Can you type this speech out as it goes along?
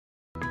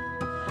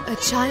A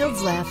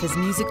child's laugh is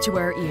music to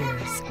our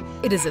ears.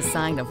 It is a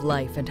sign of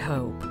life and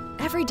hope.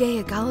 Every day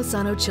at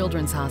Golisano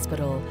Children's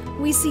Hospital,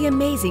 we see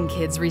amazing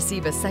kids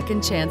receive a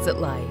second chance at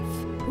life.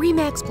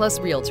 REMax Plus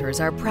Realtors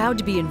are proud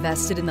to be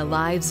invested in the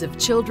lives of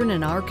children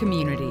in our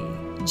community.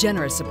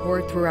 Generous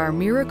support through our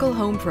Miracle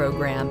Home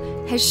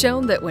program has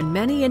shown that when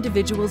many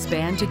individuals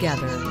band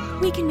together,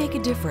 we can make a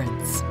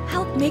difference.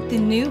 Help make the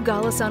new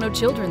Golisano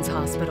Children's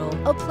Hospital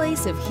a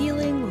place of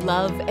healing,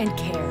 love, and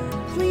care.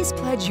 Please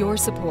pledge your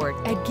support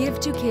at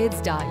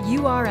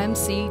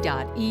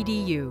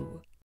givetokids.urmc.edu.